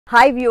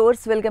Hi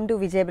viewers, welcome to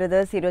Vijay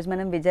Brothers. Ee roju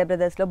manam Vijay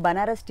Brothers lo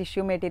Banaras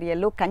tissue material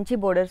lo Kanchi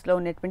borders lo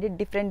unnatuvanti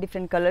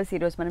different colors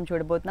ee roju manam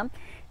chudabothunam.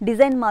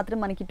 Design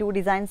matram manaki two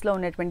designs lo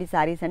unnatuvanti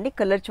sarees andi.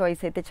 Color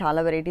choice aithe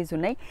chaala varieties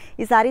unnai.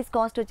 Ee sarees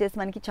cost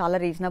vachesi manaki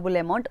chaala reasonable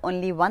amount,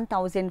 only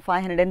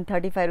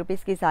 1535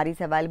 rupees ki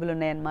sarees available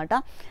unnai annamata.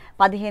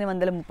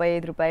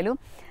 1535 రూపాయలు.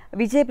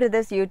 Vijay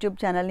brothers YouTube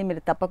ఛానల్ని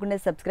మీరు తప్పకుండా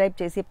subscribe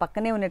చేసి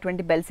పక్కనే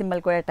ఉన్నటువంటి bell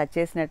symbol కూడా touch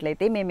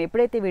చేసినట్లయితే మేము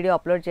ఎప్పుడైతే వీడియో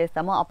అప్లోడ్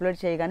చేస్తామో అప్లోడ్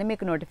చేయగానే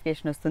మీకు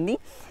నోటిఫికేషన్ వస్తుంది.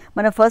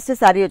 మన ఫస్ట్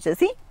సారీ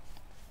వచ్చేసి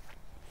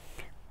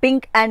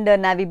pink and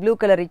navy blue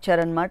colour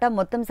ఇచ్చారనమాట.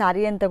 మొత్తం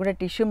సారీ అంతా కూడా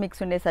టిష్యూ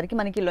మిక్స్ ఉండేసరికి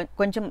మనకి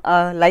కొంచెం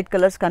లైట్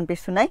కలర్స్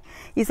కనిపిస్తున్నాయి.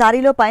 ఈ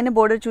సారీలో పైన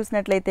బోర్డర్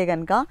చూసినట్లయితే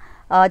కనుక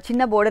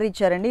చిన్న బోర్డర్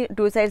ఇచ్చారండి.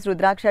 టూ సైడ్స్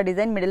రుద్రాక్ష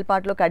డిజైన్, మిడిల్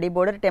పార్ట్లో కడి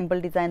బోర్డర్, టెంపుల్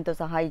డిజైన్తో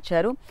సహా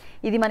ఇచ్చారు.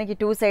 ఇది మనకి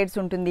టూ సైడ్స్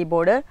ఉంటుంది ఈ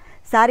బోర్డర్.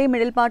 సారీ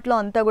మిడిల్ పార్ట్లో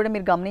అంతా కూడా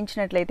మీరు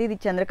గమనించినట్లయితే ఇది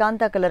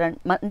చంద్రకాంత కలర్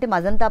అంటే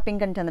magenta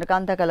pink and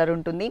Chandrakanta colour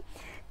ఉంటుంది.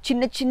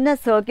 చిన్న చిన్న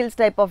సర్కిల్స్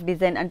టైప్ ఆఫ్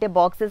డిజైన్ అంటే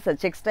boxes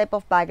checks type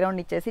of background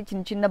ఇచ్చేసి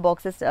చిన్న చిన్న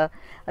బాక్సెస్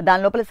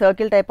దాని లోపల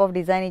సర్కిల్ టైప్ ఆఫ్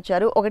డిజైన్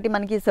ఇచ్చారు. ఒకటి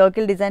మనకి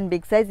సర్కిల్ డిజైన్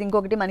బిగ్ సైజ్,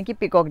 ఇంకొకటి మనకి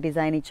పికాక్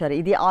డిజైన్ ఇచ్చారు.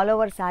 ఇది ఆల్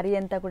ఓవర్ శారీ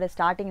అంతా కూడా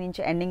స్టార్టింగ్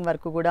నుంచి ఎండింగ్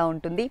వరకు కూడా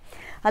ఉంటుంది.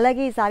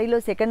 అలాగే ఈ శారీలో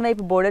సెకండ్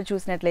వైపు బోర్డర్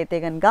చూసినట్లయితే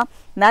కనుక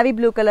నావీ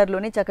బ్లూ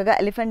కలర్లోనే చక్కగా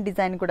ఎలిఫెంట్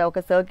డిజైన్ కూడా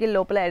ఒక సర్కిల్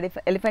లోపల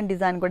ఎలిఫెంట్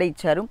డిజైన్ కూడా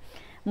ఇచ్చారు.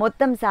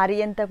 మొత్తం శారీ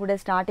అంతా కూడా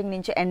స్టార్టింగ్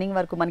నుంచి ఎండింగ్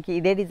వరకు మనకి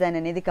ఇదే డిజైన్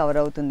అనేది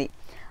కవర్ అవుతుంది.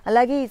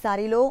 అలాగే ఈ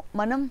శారీలో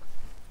మనం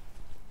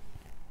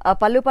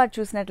పళ్ళు పార్ట్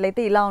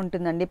చూసినట్లయితే ఇలా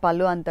ఉంటుందండి.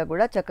 పళ్ళు అంతా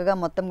కూడా చక్కగా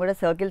మొత్తం కూడా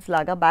సర్కిల్స్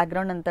లాగా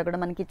బ్యాక్గ్రౌండ్ అంతా కూడా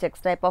మనకి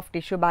checks type of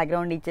tissue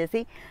background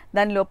ఇచ్చేసి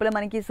దాని లోపల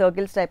మనకి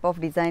సర్కిల్స్ టైప్ ఆఫ్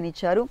డిజైన్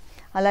ఇచ్చారు.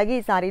 అలాగే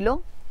ఈ సారీలో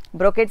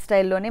బ్రోకెట్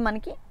స్టైల్లోనే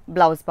మనకి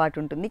బ్లౌజ్ పార్ట్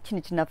ఉంటుంది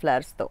చిన్న చిన్న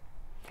ఫ్లవర్స్తో.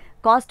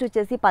 కాస్ట్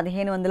వచ్చేసి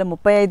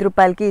 1535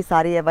 రూపాయలకి ఈ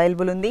సారీ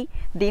అవైలబుల్ ఉంది.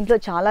 దీంట్లో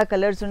చాలా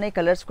కలర్స్ ఉన్నాయి.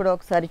 కలర్స్ కూడా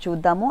ఒకసారి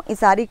చూద్దాము. ఈ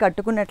సారీ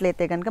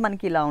కట్టుకున్నట్లయితే కనుక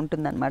మనకి ఇలా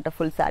ఉంటుందన్నమాట.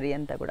 ఫుల్ సారీ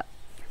అంతా కూడా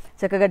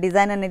చక్కగా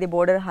డిజైన్ అనేది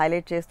బోర్డర్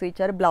హైలైట్ చేస్తూ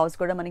ఇచ్చారు. బ్లౌజ్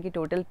కూడా మనకి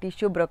total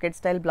tissue brocade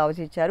style blouse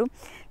ఇచ్చారు.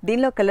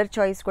 దీనిలో కలర్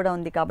చాయిస్ కూడా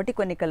ఉంది కాబట్టి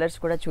కొన్ని కలర్స్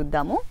కూడా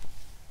చూద్దాము.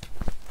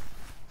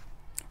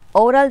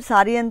 ఓవరాల్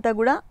సారీ అంతా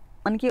కూడా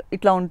మనకి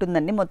ఇట్లా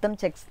ఉంటుందండి. మొత్తం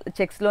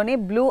చెక్స్లోనే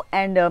blue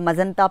and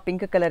magenta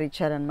pink colour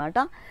ఇచ్చారనమాట.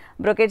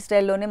 బ్రోకెట్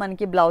స్టైల్లోనే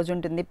మనకి బ్లౌజ్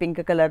ఉంటుంది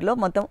పింక్ కలర్లో.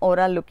 మొత్తం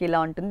ఓవరాల్ లుక్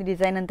ఇలా ఉంటుంది.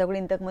 డిజైన్ అంతా కూడా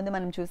ఇంతకుముందు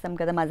మనం చూసాం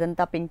కదా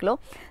మజంతా పింక్లో,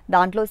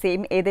 దాంట్లో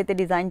సేమ్ ఏదైతే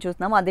డిజైన్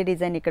చూస్తున్నామో అదే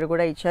డిజైన్ ఇక్కడ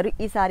కూడా ఇచ్చారు.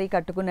 ఈ సారీ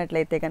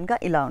కట్టుకున్నట్లయితే కనుక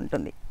ఇలా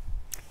ఉంటుంది.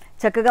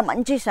 చక్కగా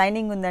మంచి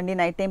షైనింగ్ ఉందండి.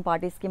 నైట్ టైం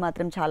పార్టీస్కి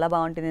మాత్రం చాలా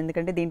బాగుంటుంది.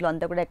 ఎందుకంటే దీంట్లో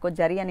అంతా కూడా ఎక్కువ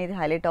జరీ అనేది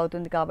హైలైట్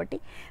అవుతుంది కాబట్టి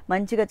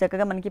మంచిగా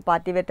చక్కగా మనకి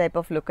పార్టీవేర్ టైప్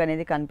ఆఫ్ లుక్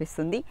అనేది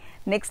కనిపిస్తుంది.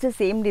 నెక్స్ట్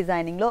సేమ్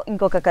డిజైనింగ్లో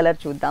ఇంకొక కలర్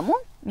చూద్దాము.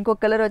 ఇంకొక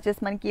కలర్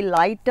వచ్చేసి మనకి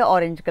లైట్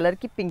ఆరెంజ్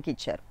కలర్కి పింక్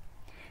ఇచ్చారు.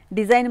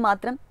 డిజైన్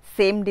మాత్రం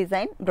సేమ్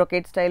డిజైన్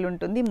బ్రొకెట్ స్టైల్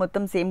ఉంటుంది.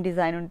 మొత్తం సేమ్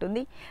డిజైన్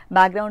ఉంటుంది.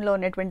 బ్యాక్గ్రౌండ్లో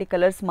ఉన్నటువంటి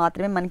కలర్స్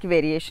మాత్రమే మనకి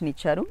వేరియేషన్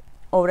ఇచ్చారు.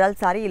 ఓవరాల్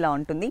సారీ ఇలా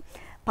ఉంటుంది.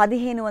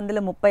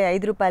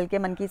 1535 రూపాయలకే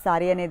మనకి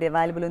సారీ అనేది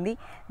అవైలబుల్ ఉంది.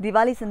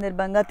 దివాళీ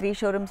సందర్భంగా 3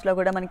 షోరూమ్స్లో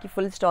కూడా మనకి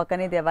ఫుల్ స్టాక్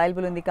అనేది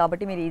అవైలబుల్ ఉంది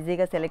కాబట్టి మీరు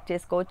ఈజీగా సెలెక్ట్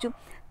చేసుకోవచ్చు.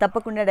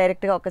 తప్పకుండా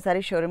డైరెక్ట్గా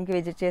ఒకసారి షోరూమ్కి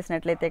విజిట్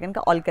చేసినట్లయితే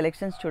కనుక ఆల్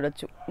కలెక్షన్స్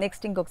చూడొచ్చు.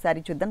 నెక్స్ట్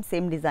ఇంకొకసారి చూద్దాం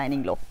సేమ్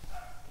డిజైనింగ్లో.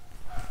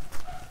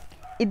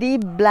 ఇది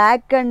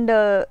black and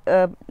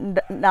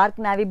dark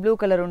navy blue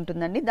colour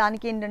ఉంటుందండి.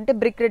 దానికి ఏంటంటే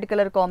బ్రిక్ రెడ్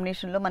కలర్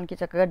కాంబినేషన్లో మనకి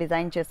చక్కగా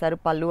డిజైన్ చేశారు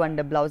పళ్ళు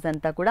అండ్ బ్లౌజ్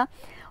అంతా కూడా.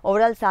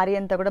 ఓవరాల్ శారీ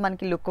అంతా కూడా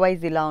మనకి లుక్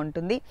వైజ్ ఇలా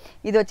ఉంటుంది.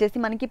 ఇది వచ్చేసి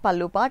మనకి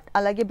పళ్ళు పార్ట్.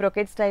 అలాగే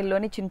బ్రొకెట్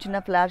స్టైల్లోని చిన్న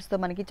చిన్న ఫ్లవర్స్తో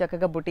మనకి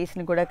చక్కగా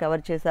బుటీస్ని కూడా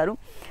కవర్ చేశారు.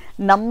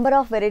 నంబర్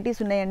ఆఫ్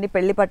వెరైటీస్ ఉన్నాయండి.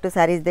 పెళ్లి పట్టు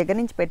శారీస్ దగ్గర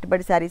నుంచి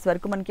పెట్టుబడి శారీస్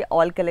వరకు మనకి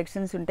ఆల్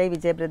కలెక్షన్స్ ఉంటాయి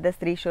విజయ్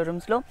బ్రదర్స్ 3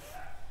 షోరూమ్స్లో.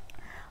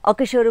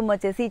 ఒక షోరూమ్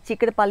వచ్చేసి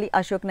చిక్కడపల్లి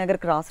అశోక్ నగర్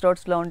క్రాస్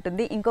రోడ్స్లో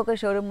ఉంటుంది. ఇంకొక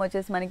షోరూమ్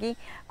వచ్చేసి మనకి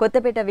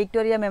కొత్తపేట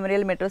విక్టోరియా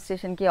మెమోరియల్ మెట్రో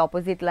స్టేషన్కి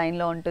ఆపోజిట్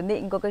లైన్లో ఉంటుంది.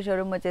 ఇంకొక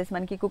షోరూమ్ వచ్చేసి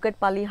మనకి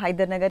కుకట్పల్లి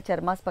హైదర్నగర్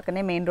చర్మాస్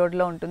పక్కనే మెయిన్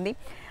రోడ్లో ఉంటుంది.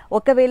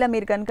 ఒకవేళ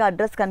మీరు కనుక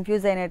అడ్రస్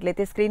కన్ఫ్యూజ్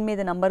అయినట్లయితే స్క్రీన్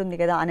మీద నెంబర్ ఉంది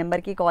కదా, ఆ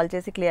నెంబర్కి కాల్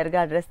చేసి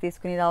క్లియర్గా అడ్రస్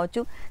తీసుకుని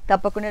రావచ్చు.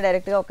 తప్పకుండా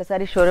డైరెక్ట్గా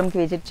ఒకసారి షోరూమ్కి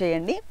విజిట్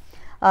చేయండి.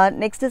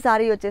 నెక్స్ట్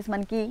సారీ వచ్చేసి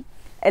మనకి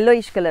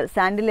yellowish colour,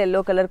 sandal yellow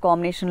colour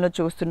కాంబినేషన్లో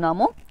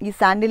చూస్తున్నాము. ఈ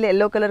శాండిల్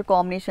ఎల్లో కలర్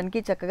కాంబినేషన్కి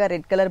చక్కగా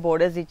రెడ్ కలర్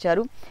బోర్డర్స్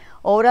ఇచ్చారు.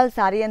 ఓవరాల్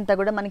శారీ అంతా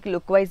కూడా మనకి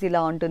లుక్ వైజ్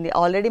ఇలా ఉంటుంది.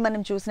 ఆల్రెడీ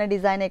మనం చూసిన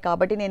డిజైనే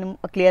కాబట్టి నేను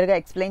క్లియర్గా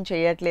ఎక్స్ప్లెయిన్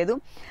చేయట్లేదు.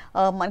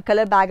 మన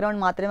కలర్ బ్యాక్గ్రౌండ్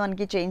మాత్రమే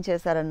మనకి చేంజ్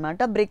చేశారనమాట.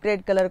 బ్రిక్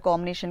రెడ్ కలర్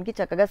కాంబినేషన్కి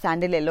చక్కగా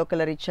శాండిల్ ఎల్లో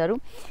కలర్ ఇచ్చారు.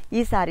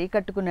 ఈ శారీ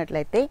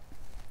కట్టుకున్నట్లయితే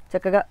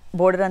చక్కగా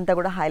బోర్డర్ అంతా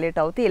కూడా హైలైట్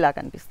అవుతూ ఇలా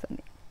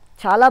కనిపిస్తుంది.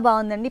 చాలా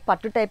బాగుందండి.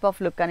 పట్టు టైప్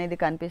ఆఫ్ లుక్ అనేది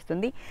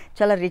కనిపిస్తుంది.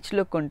 చాలా రిచ్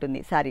లుక్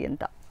ఉంటుంది శారీ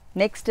అంతా.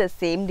 నెక్స్ట్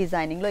సేమ్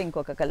డిజైనింగ్లో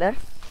ఇంకొక కలర్.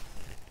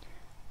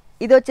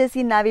 ఇది వచ్చేసి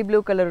నావీ బ్లూ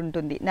కలర్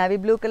ఉంటుంది. నావీ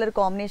బ్లూ కలర్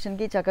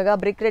కాంబినేషన్కి చక్కగా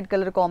బ్రిక్ రెడ్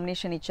కలర్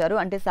కాంబినేషన్ ఇచ్చారు.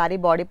 అంటే శారీ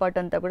బాడీ పార్ట్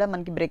అంతా కూడా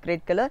మనకి బ్రిక్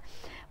రెడ్ కలర్,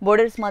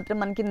 బోర్డర్స్ మాత్రం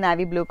మనకి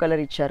నావీ బ్లూ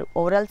కలర్ ఇచ్చారు.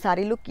 ఓవరాల్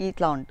శారీ లుక్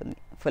ఇట్లా ఉంటుంది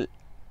ఫుల్.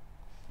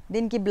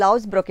 దీనికి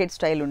బ్లౌజ్ బ్రొకెట్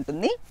స్టైల్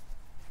ఉంటుంది.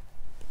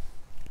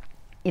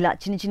 ఇలా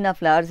చిన్న చిన్న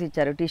ఫ్లవర్స్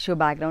ఇచ్చారు. టిష్యూ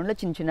బ్యాక్గ్రౌండ్లో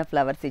చిన్న చిన్న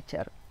ఫ్లవర్స్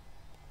ఇచ్చారు.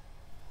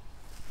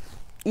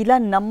 ఇలా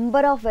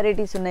నంబర్ ఆఫ్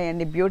వెరైటీస్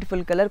ఉన్నాయండి.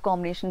 Beautiful colour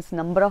combinations,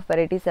 number of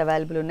varieties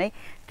available ఉన్నాయి.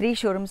 3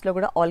 షోరూమ్స్లో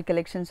కూడా ఆల్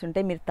కలెక్షన్స్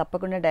ఉంటాయి. మీరు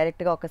తప్పకుండా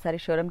డైరెక్ట్గా ఒకసారి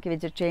షోరూమ్కి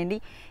విజిట్ చేయండి.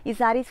 ఈ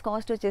సారీస్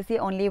కాస్ట్ వచ్చేసి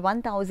ఓన్లీ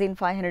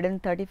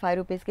 1535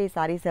 రూపీస్కి ఈ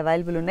సారీస్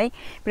అవైలబుల్ ఉన్నాయి.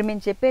 ఇప్పుడు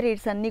మేము చెప్పే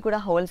రేట్స్ అన్నీ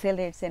కూడా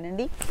హోల్సేల్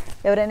రేట్సేనండి.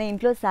 ఎవరైనా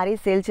ఇంట్లో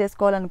సారీస్ సేల్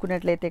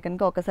చేసుకోవాలనుకున్నట్లయితే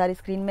కనుక ఒకసారి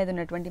స్క్రీన్ మీద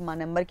ఉన్నటువంటి మా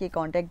నెంబర్కి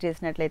కాంటాక్ట్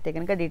చేసినట్లయితే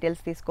కనుక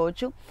డీటెయిల్స్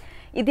తీసుకోవచ్చు.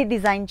 ఇది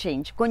డిజైన్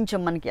చేంజ్ కొంచెం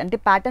మనకి, అంటే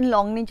ప్యాటర్న్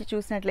లాంగ్ నుంచి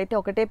చూసినట్లయితే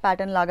ఒకటే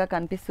ప్యాటర్న్ లాగా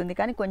కనిపిస్తుంది,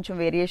 కానీ కొంచెం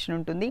వేరియేషన్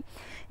ఉంటుంది.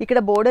 ఇక్కడ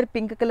బోర్డర్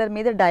పింక్ కలర్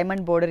మీద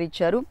డైమండ్ బోర్డర్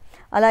ఇచ్చారు.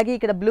 అలాగే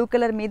ఇక్కడ బ్లూ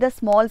కలర్ మీద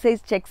స్మాల్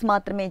సైజ్ చెక్స్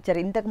మాత్రమే ఇచ్చారు.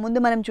 ఇంతకుముందు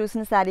మనం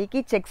చూసిన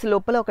శారీకి చెక్స్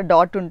లోపల ఒక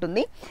డాట్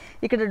ఉంటుంది,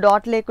 ఇక్కడ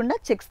డాట్ లేకుండా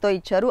చెక్స్తో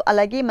ఇచ్చారు.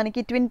 అలాగే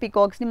మనకి ట్విన్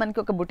పికాక్స్ని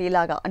మనకి ఒక బుటీ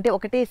లాగా, అంటే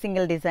ఒకటే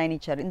సింగిల్ డిజైన్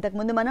ఇచ్చారు.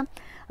 ఇంతకుముందు మనం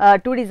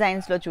 2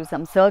 డిజైన్స్లో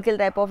చూసాం,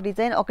 సర్కిల్ టైప్ ఆఫ్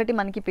డిజైన్, ఒకటి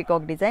మనకి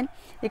పికాక్ డిజైన్.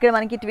 ఇక్కడ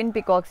మనకి ట్విన్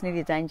పికాక్స్ని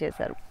డిజైన్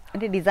చేశారు,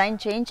 అంటే design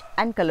change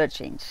and colour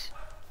change.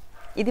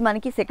 ఇది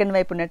మనకి సెకండ్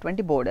వైపు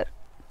ఉన్నటువంటి బోర్డర్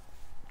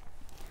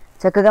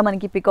చక్కగా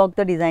మనకి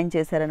పికాక్తో డిజైన్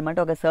చేశారనమాట.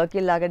 ఒక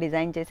సర్కిల్ లాగా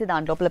డిజైన్ చేసి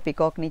దాని లోపల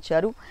పికాక్ని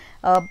ఇచ్చారు.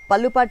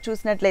 పళ్ళు పాటు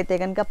చూసినట్లయితే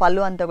కనుక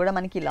పళ్ళు అంతా కూడా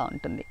మనకి ఇలా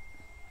ఉంటుంది,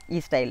 ఈ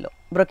స్టైల్లో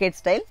బ్రొకెట్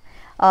స్టైల్.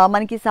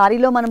 మనకి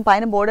సారీలో మనం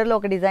పైన బోర్డర్లో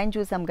ఒక డిజైన్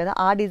చూసాం కదా,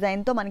 ఆ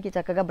డిజైన్తో మనకి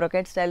చక్కగా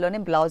బ్రొకెట్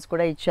స్టైల్లోనే బ్లౌజ్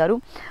కూడా ఇచ్చారు.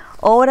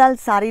 ఓవరాల్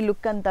సారీ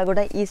లుక్ అంతా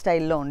కూడా ఈ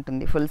స్టైల్లో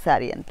ఉంటుంది. ఫుల్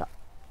సారీ అంతా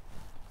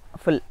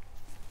ఫుల్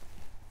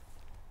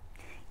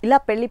ఇలా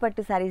పెళ్లి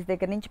పట్టు శారీస్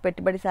దగ్గర నుంచి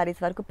పెట్టుబడి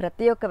శారీస్ వరకు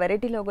ప్రతి ఒక్క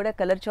వెరైటీలో కూడా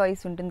కలర్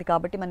చాయిస్ ఉంటుంది,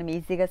 కాబట్టి మనం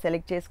ఈజీగా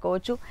సెలెక్ట్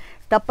చేసుకోవచ్చు.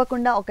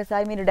 తప్పకుండా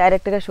ఒకసారి మీరు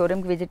డైరెక్ట్గా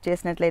షోరూమ్కి విజిట్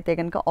చేసినట్లయితే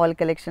కనుక ఆల్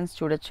కలెక్షన్స్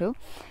చూడొచ్చు.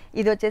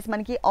 ఇది వచ్చేసి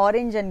మనకి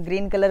ఆరెంజ్ అండ్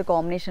గ్రీన్ కలర్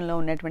కాంబినేషన్లో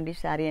ఉన్నటువంటి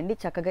శారీ అండి.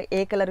 చక్కగా ఏ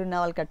కలర్ ఉన్న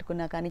వాళ్ళు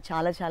కట్టుకున్నా కానీ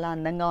చాలా చాలా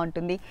అందంగా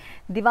ఉంటుంది.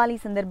 దివాళీ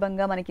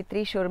సందర్భంగా మనకి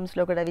 3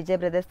 షోరూమ్స్లో కూడా,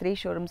 విజయ్ బ్రదర్స్ 3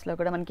 షోరూమ్స్లో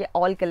కూడా మనకి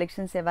ఆల్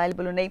కలెక్షన్స్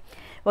అవైలబుల్ ఉన్నాయి.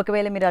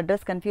 ఒకవేళ మీరు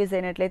అడ్రస్ కన్ఫ్యూజ్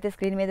అయినట్లయితే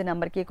స్క్రీన్ మీద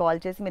నెంబర్కి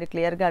కాల్ చేసి మీరు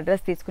క్లియర్గా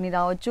అడ్రస్ తీసుకుని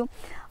రావచ్చు.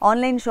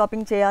 ఆన్లైన్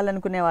షాపింగ్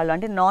చేయాలనుకునే వాళ్ళు,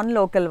 అంటే నాన్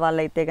లోకల్ వాళ్ళు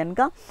అయితే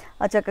కనుక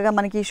చక్కగా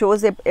మనకి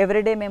షోస్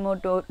ఎవ్రీడే మేము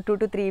 2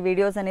 to 3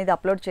 వీడియోస్ అనేది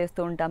అప్లోడ్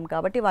చేస్తూ ఉంటాం,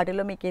 కాబట్టి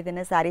వాటిలో మీకు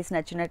ఏదైనా శారీస్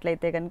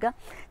నచ్చినట్లయితే కనుక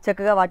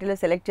చక్కగా వాటిలో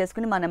సెలెక్ట్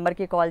చేసుకుని మా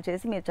నెంబర్కి కాల్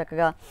చేసి మీరు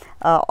చక్కగా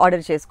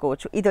ఆర్డర్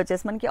చేసుకోవచ్చు. ఇది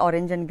వచ్చేసి మనకి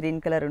ఆరెంజ్ అండ్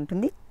గ్రీన్ కలర్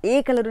ఉంటుంది. ఏ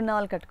కలర్ ఉన్న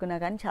వాళ్ళు కట్టుకున్నా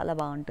కానీ చాలా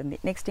బాగుంటుంది.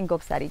 నెక్స్ట్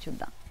ఇంకొక శారీ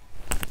చూద్దాం.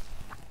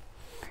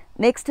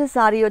 నెక్స్ట్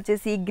శారీ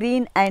వచ్చేసి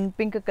green and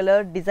pink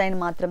colour design,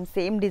 మాత్రం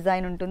సేమ్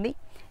డిజైన్ ఉంటుంది.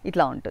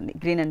 ఇట్లా ఉంటుంది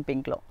గ్రీన్ అండ్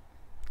పింక్లో.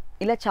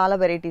 ఇలా చాలా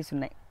వెరైటీస్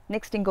ఉన్నాయి.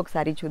 నెక్స్ట్ ఇంకొక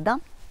శారీ చూద్దాం.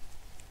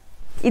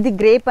 ఇది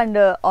grape and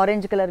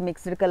orange colour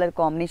mixed colour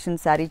combination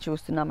sari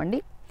చూస్తున్నామండి.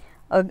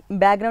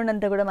 బ్యాక్గ్రౌండ్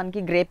అంతా కూడా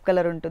మనకి గ్రేప్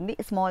కలర్ ఉంటుంది.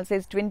 స్మాల్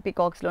సైజ్ ట్విన్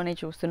పికాక్స్లోనే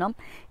చూస్తున్నాం.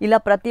 ఇలా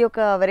ప్రతి ఒక్క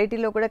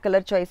వెరైటీలో కూడా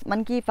కలర్ చాయిస్.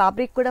 మనకి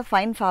ఫ్యాబ్రిక్ కూడా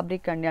ఫైన్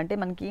ఫ్యాబ్రిక్ అండి, అంటే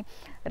మనకి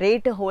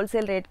రేట్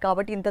హోల్సేల్ రేట్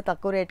కాబట్టి ఇంత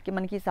తక్కువ రేట్కి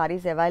మనకి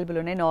సారీస్ అవైలబుల్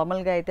ఉన్నాయి.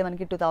 నార్మల్గా అయితే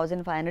మనకి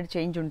 2500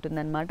 చేంజ్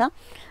ఉంటుందన్నమాట.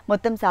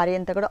 మొత్తం శారీ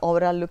అంతా కూడా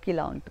ఓవరాల్ లుక్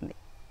ఇలా ఉంటుంది.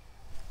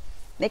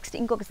 నెక్స్ట్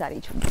ఇంకొక శారీ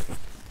చూద్దాం.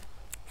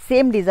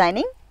 Same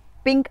designing,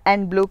 pink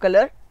and blue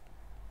colour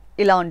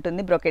ఇలా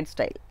ఉంటుంది. బ్రొకెట్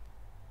స్టైల్,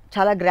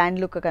 చాలా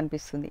గ్రాండ్ లుక్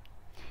కనిపిస్తుంది.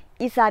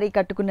 ఈ సారీ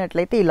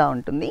కట్టుకున్నట్లయితే ఇలా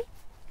ఉంటుంది.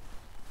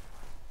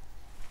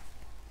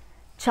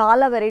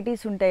 చాలా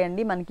వెరైటీస్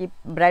ఉంటాయండి మనకి.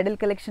 బ్రైడల్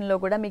కలెక్షన్లో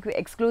కూడా మీకు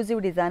ఎక్స్క్లూజివ్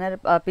డిజైనర్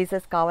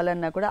పీసెస్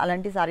కావాలన్నా కూడా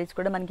అలాంటి సారీస్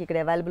కూడా మనకి ఇక్కడ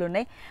అవైలబుల్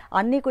ఉన్నాయి.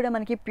 అన్నీ కూడా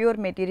మనకి ప్యూర్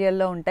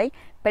మెటీరియల్లో ఉంటాయి.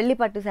 పెళ్లి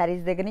పట్టు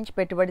శారీస్ దగ్గర నుంచి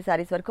పెట్టుబడి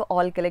శారీస్ వరకు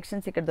ఆల్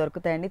కలెక్షన్స్ ఇక్కడ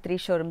దొరుకుతాయండి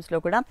 3 షోరూమ్స్లో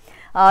కూడా.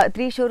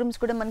 3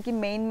 షోరూమ్స్ కూడా మనకి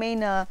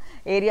మెయిన్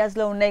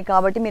ఏరియాస్లో ఉన్నాయి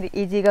కాబట్టి మీరు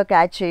ఈజీగా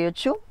క్యాచ్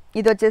చేయొచ్చు.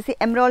 ఇది వచ్చేసి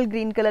ఎమరాల్డ్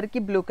గ్రీన్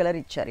కలర్కి బ్లూ కలర్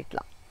ఇచ్చారు.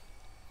 ఇట్లా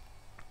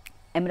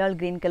ఎమరాల్డ్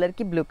గ్రీన్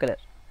కలర్కి బ్లూ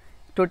కలర్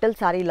టోటల్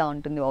శారీ ఇలా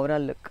ఉంటుంది.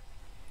 ఓవరాల్ లుక్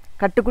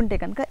కట్టుకుంటే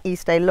కనుక ఈ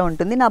స్టైల్లో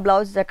ఉంటుంది. నా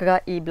బ్లౌజ్ చక్కగా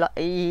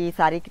ఈ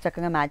శారీకి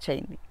చక్కగా మ్యాచ్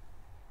అయింది.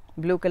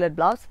 Blue colour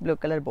blouse, blue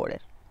colour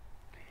border.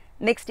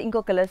 Next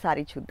ఇంకో కలర్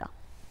శారీ చూద్దాం.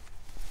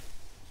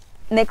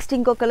 నెక్స్ట్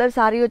ఇంకో కలర్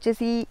శారీ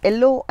వచ్చేసి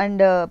yellow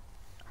and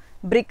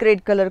brick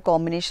red colour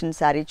combination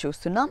sari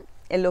చూస్తున్నాం.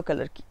 ఎల్లో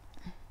కలర్కి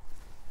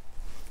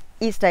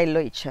ఈ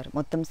స్టైల్లో ఇచ్చారు.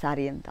 మొత్తం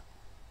శారీ అంతా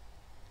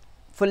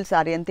ఫుల్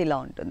శారీ అంతా ఇలా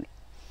ఉంటుంది.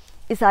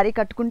 ఈ శారీ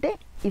కట్టుకుంటే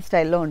ఈ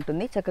స్టైల్లో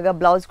ఉంటుంది. చక్కగా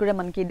బ్లౌజ్ కూడా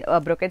మనకి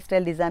బ్రొకెట్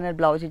స్టైల్ డిజైనర్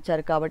బ్లౌజ్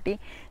ఇచ్చారు కాబట్టి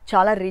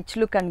చాలా రిచ్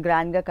లుక్ అండ్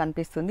గ్రాండ్గా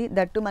కనిపిస్తుంది.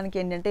 దట్టు మనకి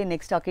ఏంటంటే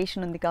నెక్స్ట్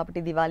అకేషన్ ఉంది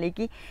కాబట్టి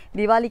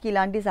దివాళీకి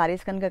ఇలాంటి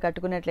శారీస్ కనుక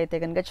కట్టుకున్నట్లయితే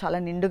కనుక చాలా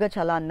నిండుగా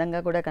చాలా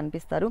అందంగా కూడా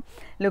కనిపిస్తారు.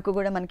 లుక్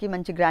కూడా మనకి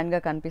మంచి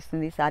గ్రాండ్గా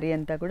కనిపిస్తుంది శారీ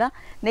అంతా కూడా.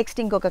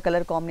 నెక్స్ట్ ఇంకొక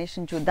కలర్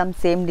కాంబినేషన్ చూద్దాం.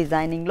 సేమ్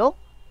డిజైనింగ్లో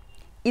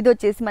ఇది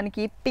వచ్చేసి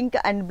మనకి పింక్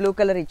అండ్ బ్లూ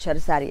కలర్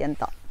ఇచ్చారు శారీ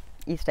అంతా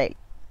ఈ స్టైల్.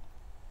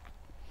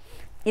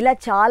 ఇలా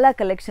చాలా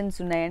కలెక్షన్స్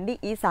ఉన్నాయండి.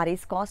 ఈ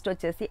సారీస్ కాస్ట్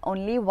వచ్చేసి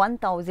ఓన్లీ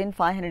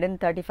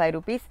 1535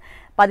 రూపీస్.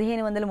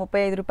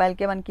 1535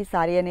 రూపాయలకే మనకి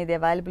సారీ అనేది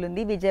అవైలబుల్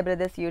ఉంది. విజయ్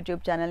బ్రదర్స్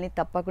యూట్యూబ్ ఛానల్ని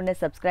తప్పకుండా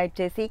సబ్స్క్రైబ్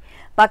చేసి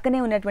పక్కనే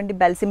ఉన్నటువంటి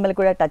బెల్ సింబల్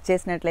కూడా టచ్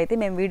చేసినట్లయితే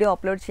మేము వీడియో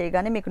అప్లోడ్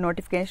చేయగానే మీకు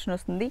నోటిఫికేషన్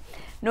వస్తుంది.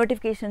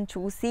 నోటిఫికేషన్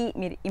చూసి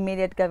మీరు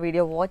ఇమీడియట్గా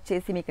వీడియో వాచ్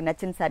చేసి మీకు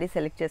నచ్చిన సారీ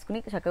సెలెక్ట్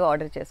చేసుకుని చక్కగా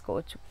ఆర్డర్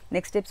చేసుకోవచ్చు.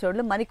 నెక్స్ట్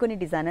ఎపిసోడ్లో మరికొన్ని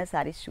డిజైనర్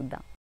సారీస్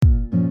చూద్దాం.